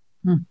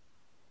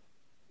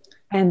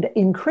 And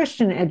in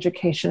Christian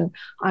education,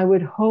 I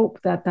would hope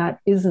that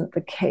isn't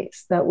the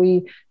case, that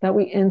we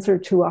answer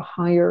to a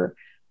higher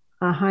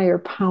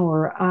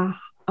power,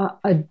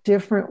 a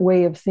different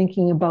way of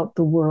thinking about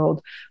the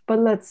world. But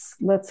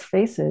let's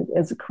face it,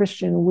 as a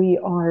Christian, we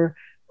are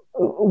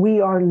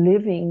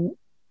living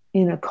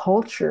in a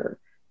culture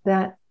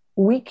that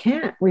we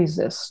can't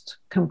resist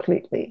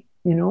completely.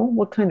 You know,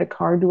 what kind of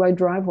car do I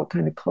drive? What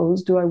kind of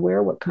clothes do I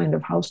wear? What kind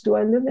of house do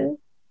I live in?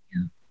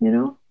 Yeah. You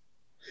know?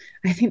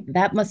 I think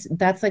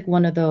that's like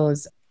one of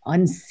those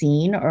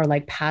unseen or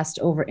like passed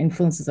over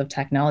influences of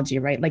technology,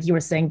 right? Like you were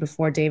saying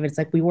before, David, it's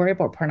like we worry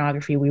about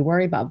pornography, we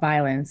worry about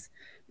violence,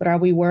 but are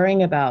we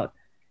worrying about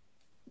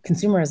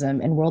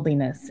consumerism and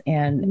worldliness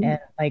and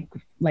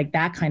like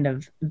that kind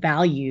of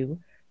value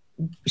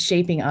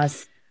shaping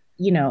us,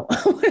 you know,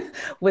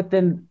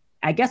 within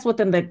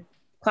the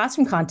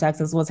classroom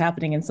context is what's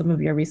happening in some of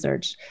your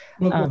research.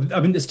 Well, I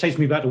mean, this takes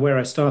me back to where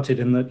I started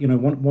in that, you know,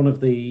 one of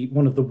the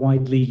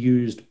widely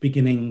used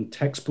beginning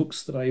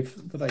textbooks that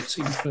I've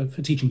seen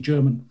for teaching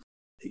German.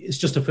 It's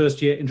just a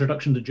first year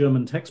introduction to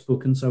German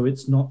textbook, and so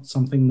it's not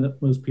something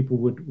that most people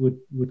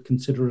would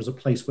consider as a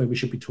place where we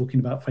should be talking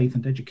about faith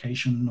and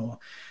education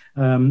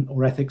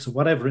or ethics or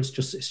whatever. It's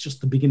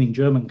just the beginning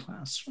German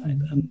class, right?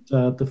 And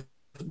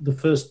the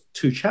first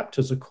two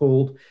chapters are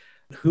called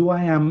 "Who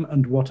I Am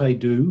and What I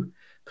Do: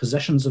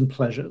 Possessions and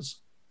Pleasures."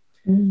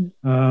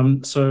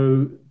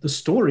 So the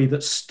story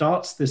that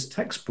starts this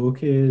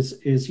textbook is,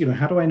 you know,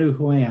 how do I know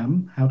who I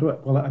am?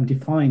 Well, I'm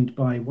defined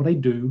by what I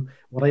do,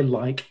 what I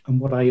like, and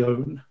what I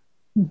own.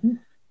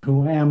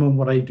 Who I am and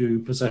what I do,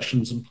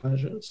 possessions and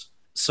pleasures.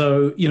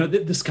 So, you know,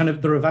 this kind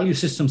of, there are value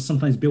systems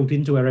sometimes built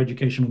into our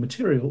educational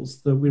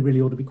materials that we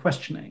really ought to be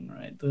questioning,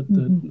 right?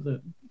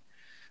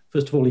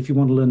 First of all, if you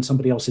want to learn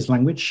somebody else's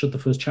language, should the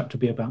first chapter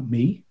be about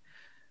me?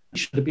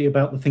 Should it be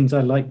about the things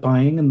I like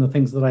buying and the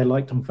things that I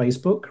liked on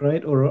Facebook,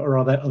 right? Or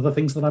are there other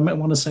things that I might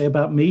want to say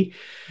about me?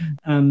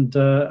 And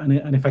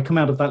if I come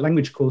out of that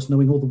language course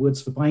knowing all the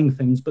words for buying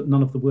things, but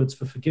none of the words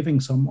for forgiving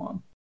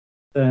someone,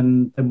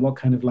 then what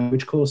kind of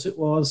language course it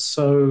was?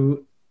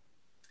 So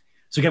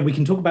again, we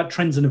can talk about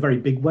trends in a very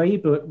big way,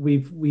 but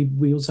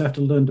we also have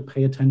to learn to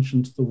pay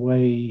attention to the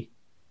way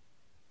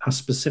our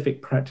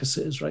specific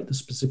practices, right? The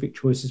specific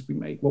choices we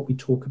make, what we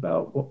talk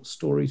about, what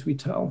stories we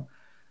tell,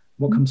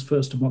 what comes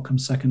first and what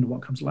comes second and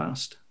what comes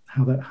last,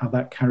 how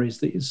that carries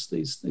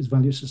these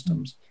value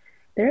systems.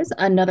 There's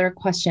another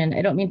question.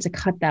 I don't mean to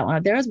cut that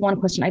one. There is one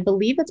question. I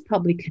believe it's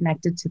probably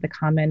connected to the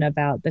comment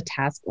about the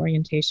task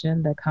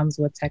orientation that comes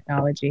with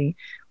technology.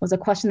 Was a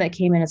question that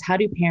came in is, how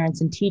do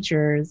parents and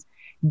teachers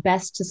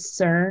best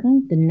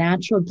discern the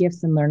natural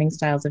gifts and learning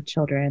styles of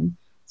children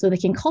so they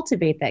can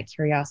cultivate that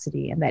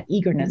curiosity and that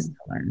eagerness to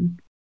learn?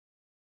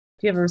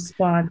 Do you have a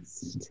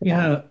response to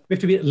that? We have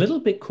to be a little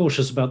bit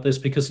cautious about this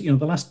because, you know,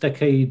 the last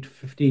decade,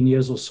 15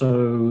 years or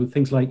so,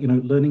 things like, you know,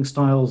 learning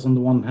styles on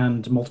the one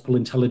hand, multiple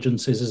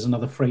intelligences is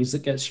another phrase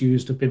that gets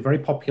used, have been very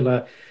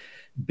popular.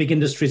 Big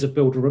industries have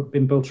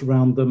been built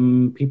around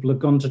them. People have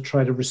gone to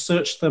try to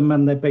research them,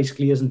 and there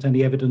basically isn't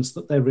any evidence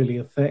that they're really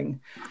a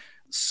thing.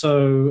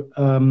 So,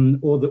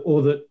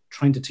 or that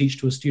trying to teach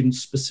to a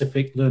student's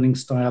specific learning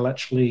style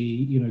actually,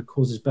 you know,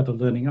 causes better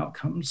learning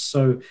outcomes.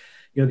 So,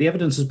 you know, the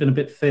evidence has been a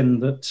bit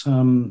thin that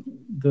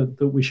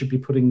that we should be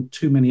putting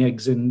too many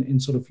eggs in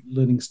sort of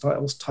learning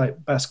styles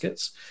type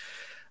baskets.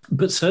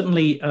 But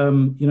certainly,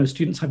 you know,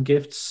 students have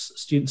gifts,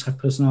 students have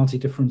personality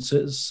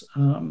differences,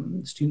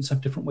 students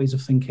have different ways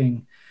of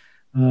thinking,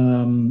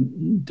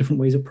 different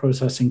ways of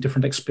processing,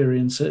 different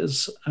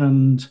experiences.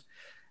 And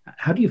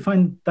how do you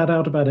find that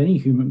out about any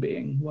human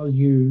being? Well,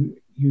 you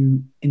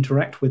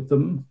interact with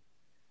them,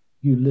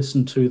 you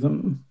listen to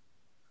them,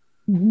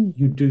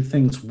 you do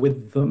things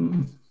with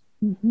them.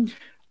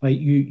 Like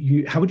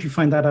how would you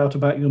find that out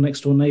about your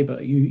next door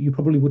neighbor? You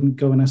probably wouldn't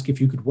go and ask if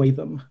you could weigh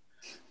them,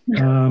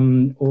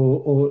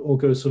 or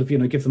go sort of, you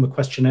know, give them a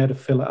questionnaire to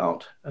fill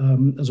out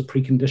as a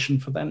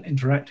precondition for then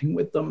interacting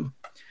with them.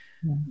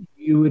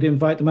 You would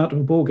invite them out to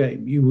a ball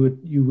game. You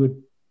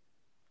would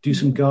do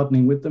some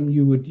gardening with them.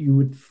 You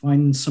would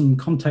find some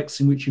context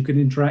in which you could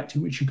interact,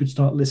 in which you could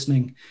start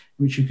listening,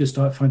 in which you could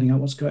start finding out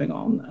what's going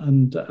on.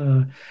 And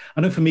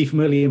I know for me, from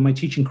early in my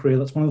teaching career,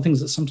 that's one of the things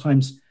that's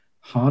sometimes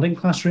hard in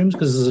classrooms,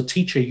 because as a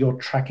teacher, you're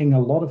tracking a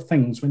lot of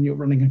things when you're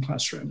running a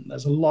classroom.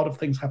 There's a lot of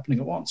things happening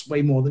at once,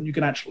 way more than you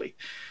can actually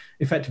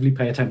effectively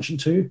pay attention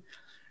to.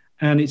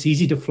 And it's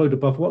easy to float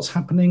above what's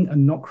happening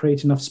and not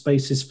create enough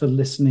spaces for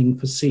listening,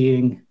 for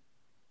seeing,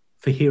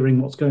 for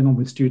hearing what's going on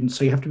with students.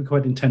 So you have to be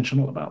quite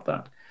intentional about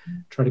that.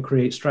 Try to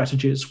create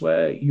strategies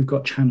where you've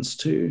got chance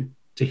to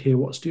hear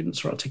what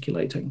students are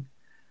articulating.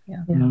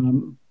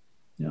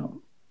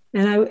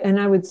 And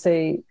I would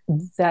say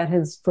that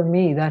has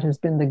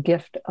been the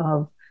gift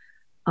of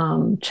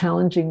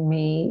challenging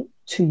me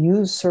to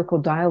use circle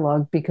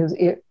dialogue, because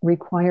it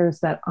requires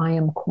that I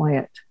am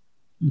quiet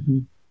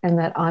and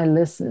that I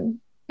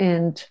listen.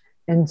 And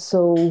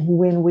so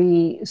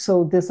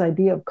so this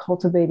idea of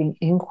cultivating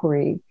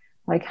inquiry,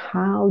 like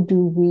how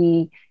do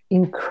we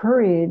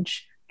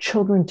encourage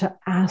children to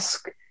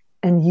ask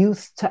and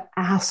youth to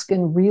ask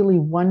and really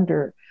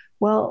wonder?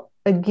 Well,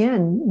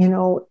 again, you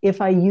know,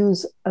 if I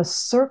use a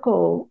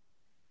circle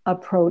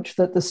approach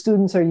that the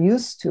students are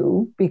used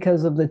to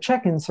because of the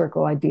check-in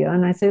circle idea,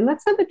 and I say,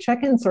 let's have a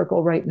check-in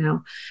circle right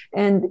now.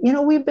 And, you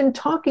know, we've been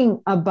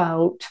talking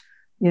about,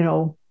 you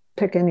know,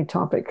 pick any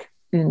topic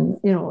in,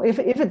 you know, if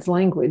it's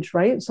language,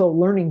 right? So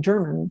learning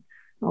German,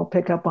 I'll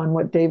pick up on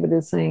what David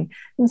is saying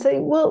and say,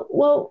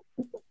 well,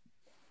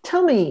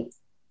 tell me,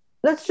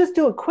 let's just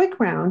do a quick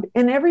round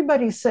and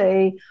everybody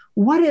say,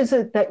 what is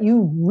it that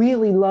you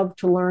really love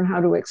to learn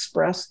how to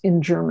express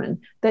in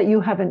German that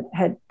you haven't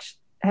had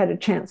a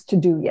chance to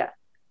do yet,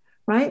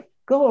 right?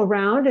 Go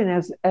around, and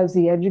as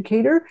the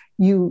educator,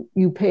 you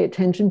pay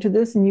attention to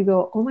this and you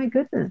go, oh my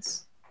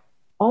goodness,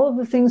 all of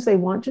the things they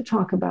want to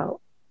talk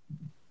about,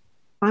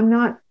 I'm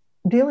not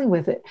dealing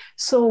with it.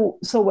 So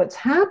what's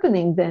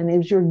happening then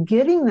is you're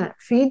getting that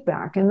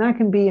feedback, and that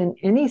can be in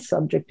any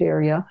subject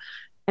area,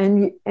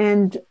 and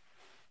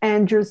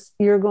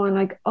you're going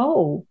like,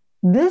 oh,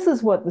 this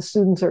is what the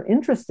students are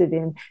interested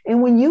in.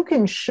 And when you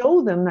can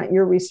show them that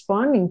you're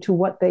responding to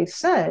what they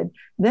said,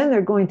 then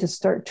they're going to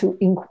start to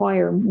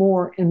inquire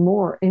more and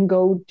more and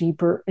go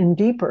deeper and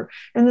deeper.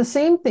 And the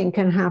same thing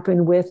can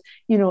happen with,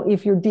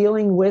 if you're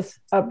dealing with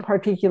a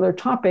particular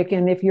topic,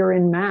 and if you're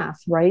in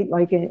math, right?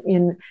 Like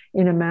in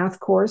a math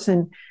course,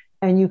 and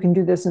you can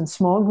do this in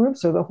small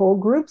groups or the whole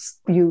groups,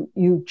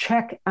 you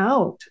check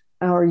out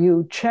or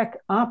you check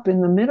up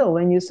in the middle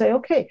and you say,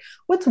 okay,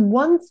 what's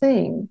one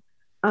thing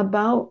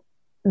about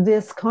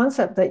this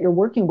concept that you're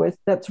working with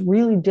that's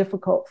really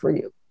difficult for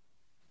you?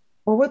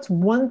 Or what's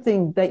one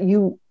thing that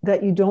you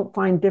don't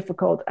find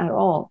difficult at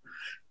all?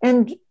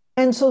 And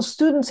so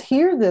students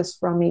hear this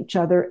from each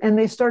other and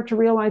they start to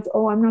realize,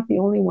 oh, I'm not the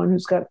only one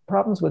who's got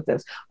problems with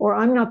this, or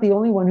I'm not the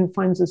only one who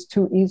finds this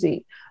too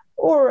easy.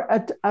 Or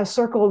a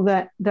circle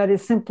that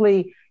is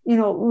simply,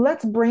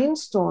 let's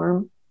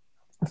brainstorm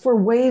for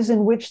ways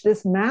in which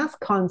this math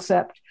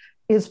concept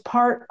is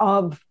part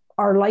of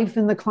our life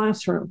in the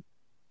classroom,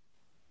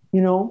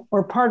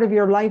 or part of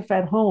your life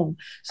at home.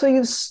 So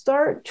you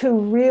start to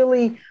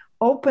really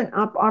open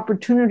up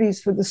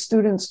opportunities for the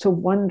students to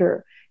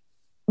wonder.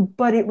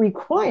 But it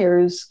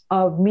requires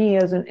of me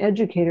as an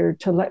educator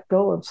to let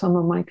go of some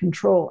of my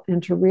control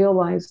and to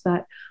realize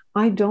that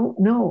I don't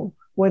know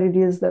what it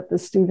is that the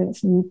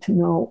students need to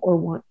know or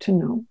want to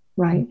know,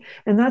 right?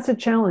 And that's a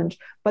challenge.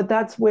 But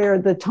that's where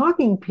the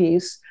talking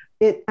piece,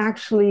 it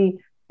actually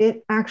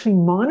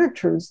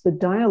monitors the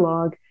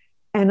dialogue.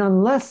 And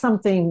unless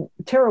something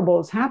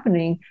terrible is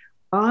happening,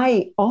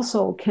 I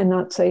also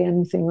cannot say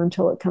anything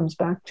until it comes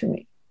back to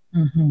me,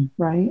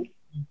 right?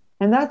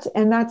 And that's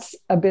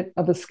a bit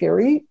of a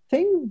scary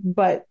thing,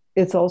 but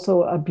it's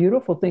also a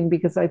beautiful thing,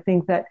 because I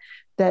think that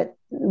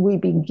we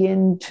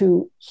begin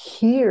to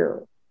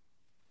hear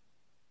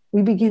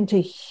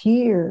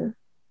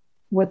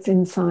what's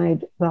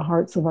inside the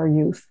hearts of our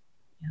youth.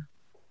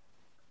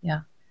 Yeah.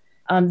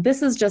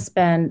 This has just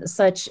been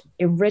such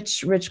a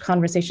rich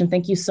conversation.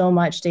 Thank you so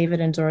much,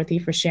 David and Dorothy,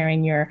 for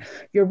sharing your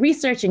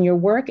research and your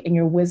work and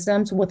your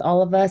wisdoms with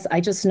all of us. I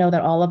just know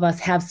that all of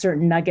us have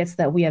certain nuggets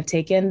that we have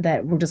taken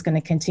that we're just going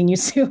to continue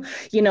to,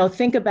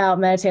 think about,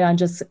 meditate on,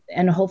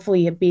 and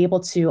hopefully be able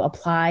to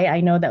apply. I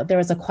know that there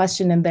was a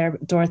question in there,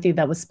 Dorothy,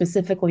 that was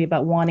specifically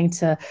about wanting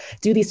to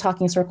do these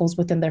talking circles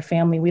within their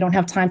family. We don't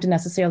have time to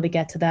necessarily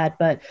get to that,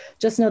 but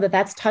just know that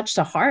that's touched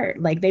a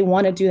heart. Like they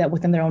want to do that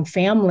within their own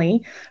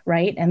family,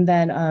 right? And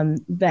then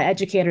the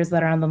educators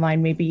that are on the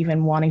line maybe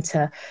even wanting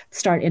to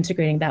start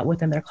integrating that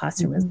within their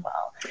classroom as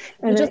well.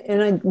 And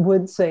I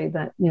would say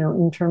that,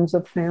 in terms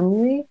of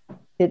family,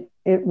 it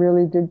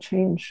really did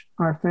change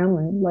our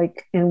family.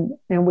 Like, and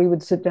we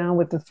would sit down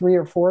with the 3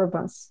 or 4 of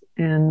us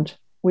and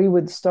we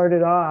would start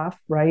it off,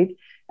 right?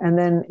 And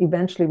then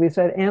eventually we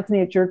said, Anthony,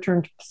 it's your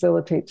turn to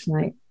facilitate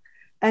tonight.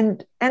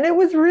 And it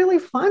was really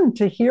fun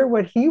to hear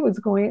what he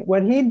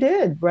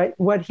did, right?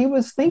 What he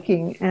was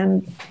thinking.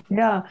 And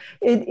yeah,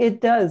 it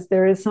does.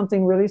 There is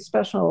something really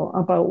special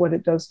about what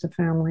it does to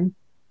family.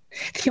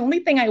 The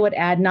only thing I would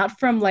add, not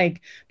from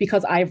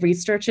because I've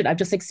researched it, I've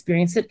just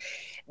experienced it.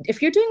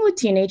 If you're doing with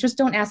teenagers,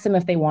 don't ask them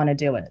if they want to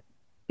do it,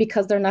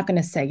 because they're not going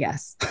to say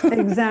yes.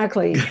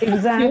 Exactly. Do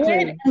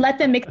it and let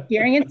them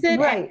experience it.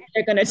 Right.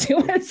 They're going to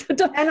do it.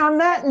 So and on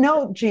that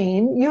note,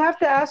 Jean, you have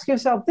to ask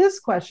yourself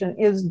this question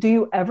is, do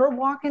you ever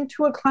walk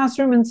into a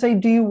classroom and say,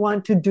 do you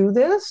want to do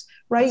this?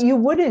 Right? You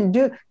wouldn't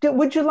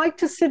would you like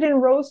to sit in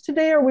rows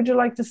today, or would you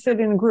like to sit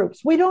in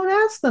groups? We don't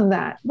ask them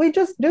that. We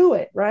just do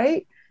it,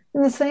 right?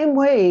 In the same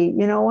way,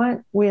 you know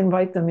what? We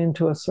invite them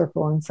into a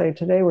circle and say,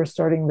 today we're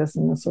starting this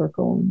in a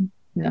circle.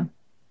 Yeah.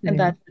 And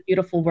that's the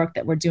beautiful work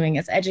that we're doing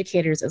as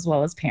educators as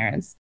well as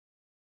parents.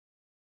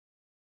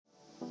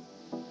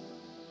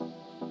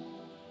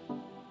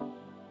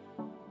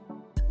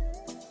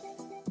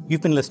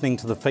 You've been listening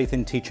to the Faith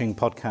in Teaching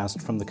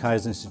podcast from the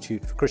Kaiser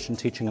Institute for Christian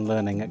Teaching and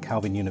Learning at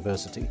Calvin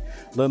University.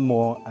 Learn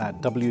more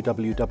at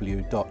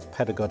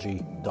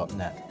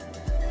www.pedagogy.net.